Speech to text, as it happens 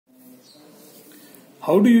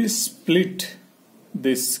How do you split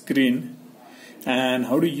this screen and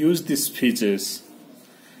how to use these features?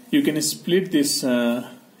 You can split this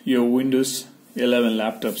your Windows 11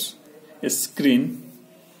 laptop's screen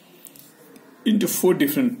into 4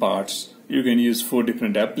 different parts. You can use 4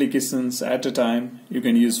 different applications at a time. You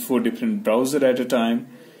can use 4 different browsers at a time,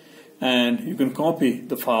 and you can copy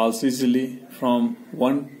the files easily from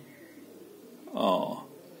one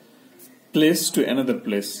place to another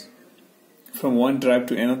place, from one drive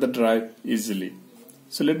to another drive easily.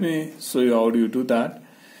 So let me show you how do you do that.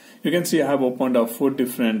 You can see I have opened up 4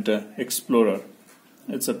 different Explorer.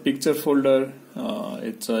 It's a picture folder,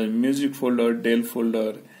 it's a music folder, Dell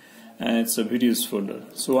folder, and it's a videos folder.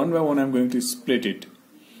 So one by one I'm going to split it.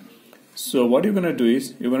 So what you're going to do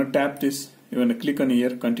is you're going to tap this, you're going to click on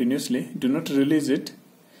here continuously, do not release it,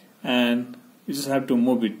 and you just have to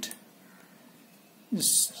move it.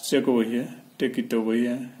 Just check over here, take it over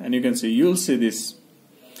here, and you can see you'll see this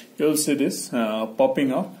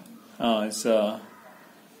popping up. It's a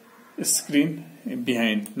screen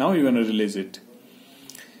behind. Now you're going to release it.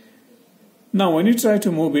 Now when you try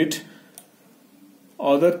to move it,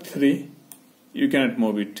 other 3 you cannot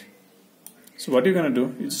move it. So what you're going to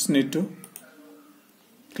do, you just need to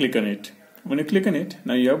click on it. When you click on it,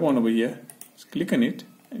 now you have one over here. Just click on it,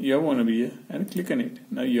 and you have one over here, and click on it.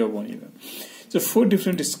 Now you have one here. So 4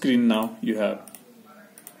 different screens now you have.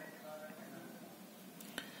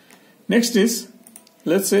 Next is,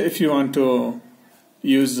 let's say if you want to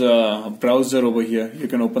use a browser over here, you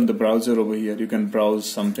can open the browser over here, you can browse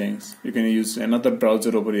some things, you can use another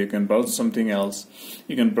browser over here, you can browse something else,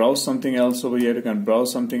 you can browse something else over here, you can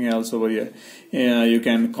browse something else over here, you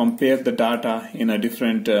can compare the data in a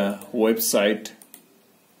different website,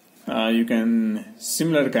 you can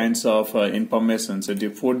similar kinds of information. So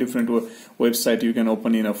 4 different websites you can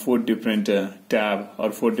open in a 4 different tab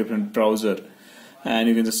or 4 different browser, and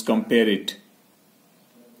you can just compare it.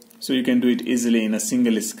 So you can do it easily in a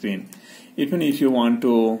single screen. Even if you want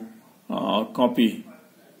to copy,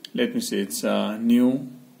 let me say it's new.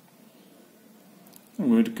 I'm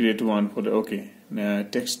going to create one for the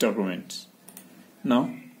text documents.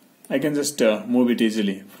 Now I can just move it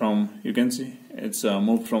easily from, you can see it's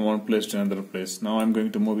moved from one place to another place. Now I'm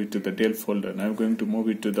going to move it to the Dell folder, and I'm going to move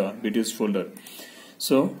it to the videos folder.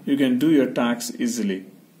 So you can do your tasks easily.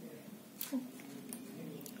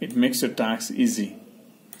 It makes your tasks easy.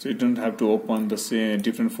 So you don't have to open the same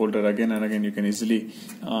different folder again and again. You can easily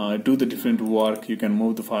do the different work. You can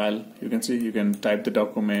move the file. You can see you can type the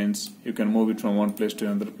documents. You can move it from one place to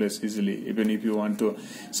another place easily. Even if you want to,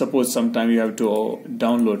 suppose sometime you have to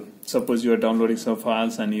download. Suppose you are downloading some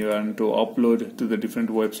files and you want to upload to the different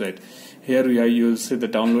website. Here you will see the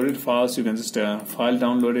downloaded files. You can just file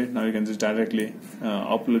download it. Now you can just directly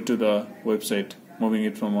upload to the website, moving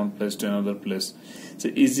it from one place to another place. It's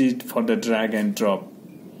easy for the drag and drop.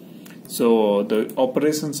 So the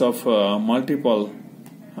operations of multiple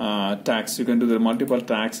tasks, you can do the multiple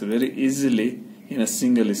tasks very easily in a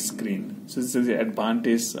single screen. So this is the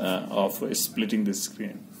advantage of splitting the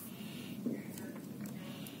screen.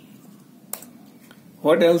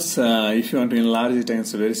 What else? If you want to enlarge it,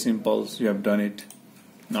 it's very simple. So you have done it.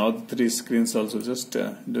 Now the 3 screens also, just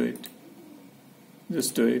do it.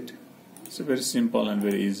 Just do it. It's very simple and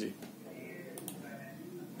very easy.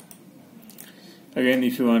 Again,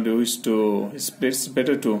 if you want to use to split, it's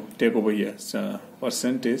better to take over here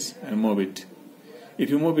percentage and move it. If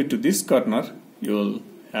you move it to this corner, you will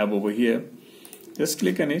have over here. Just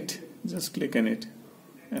click on it, just click on it,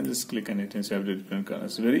 and just click on it, and you have the different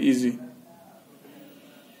corners. Very easy.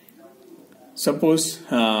 Suppose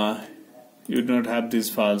you do not have these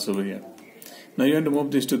files over here. Now you want to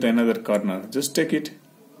move this to the another corner. Just take it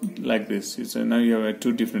like this. So now you have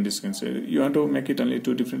 2 different screens. You want to make it only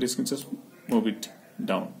 2 different screens. Just move it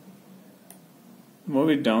down. Move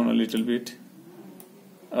it down a little bit,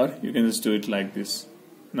 or you can just do it like this.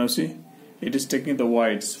 Now see, it is taking the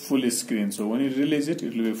wide full screen. So when you release it,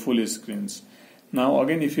 it will be full screens. Now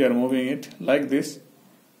again, if you are moving it like this,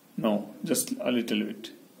 no, just a little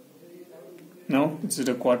bit. Now it's at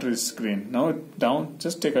a quarter screen. Now down,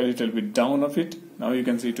 just take a little bit down of it. Now you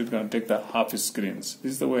can see it is going to take the half screens.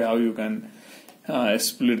 This is the way how you can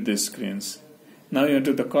split the screens. Now you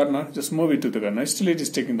enter the corner, just move it to the corner. Still it is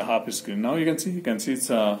taking the half screen. Now you can see it's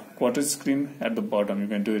a quarter screen at the bottom. You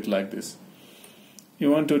can do it like this.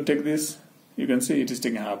 You want to take this, you can see it is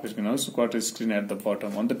taking half screen. Also quarter screen at the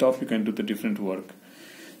bottom. On the top you can do the different work.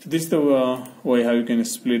 So this is the way how you can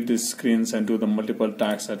split these screens and do the multiple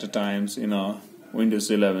tasks at a time in a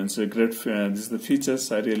Windows 11. So great. This is the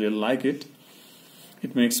features. I really like it.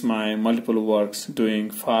 It makes my multiple works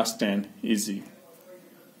doing fast and easy.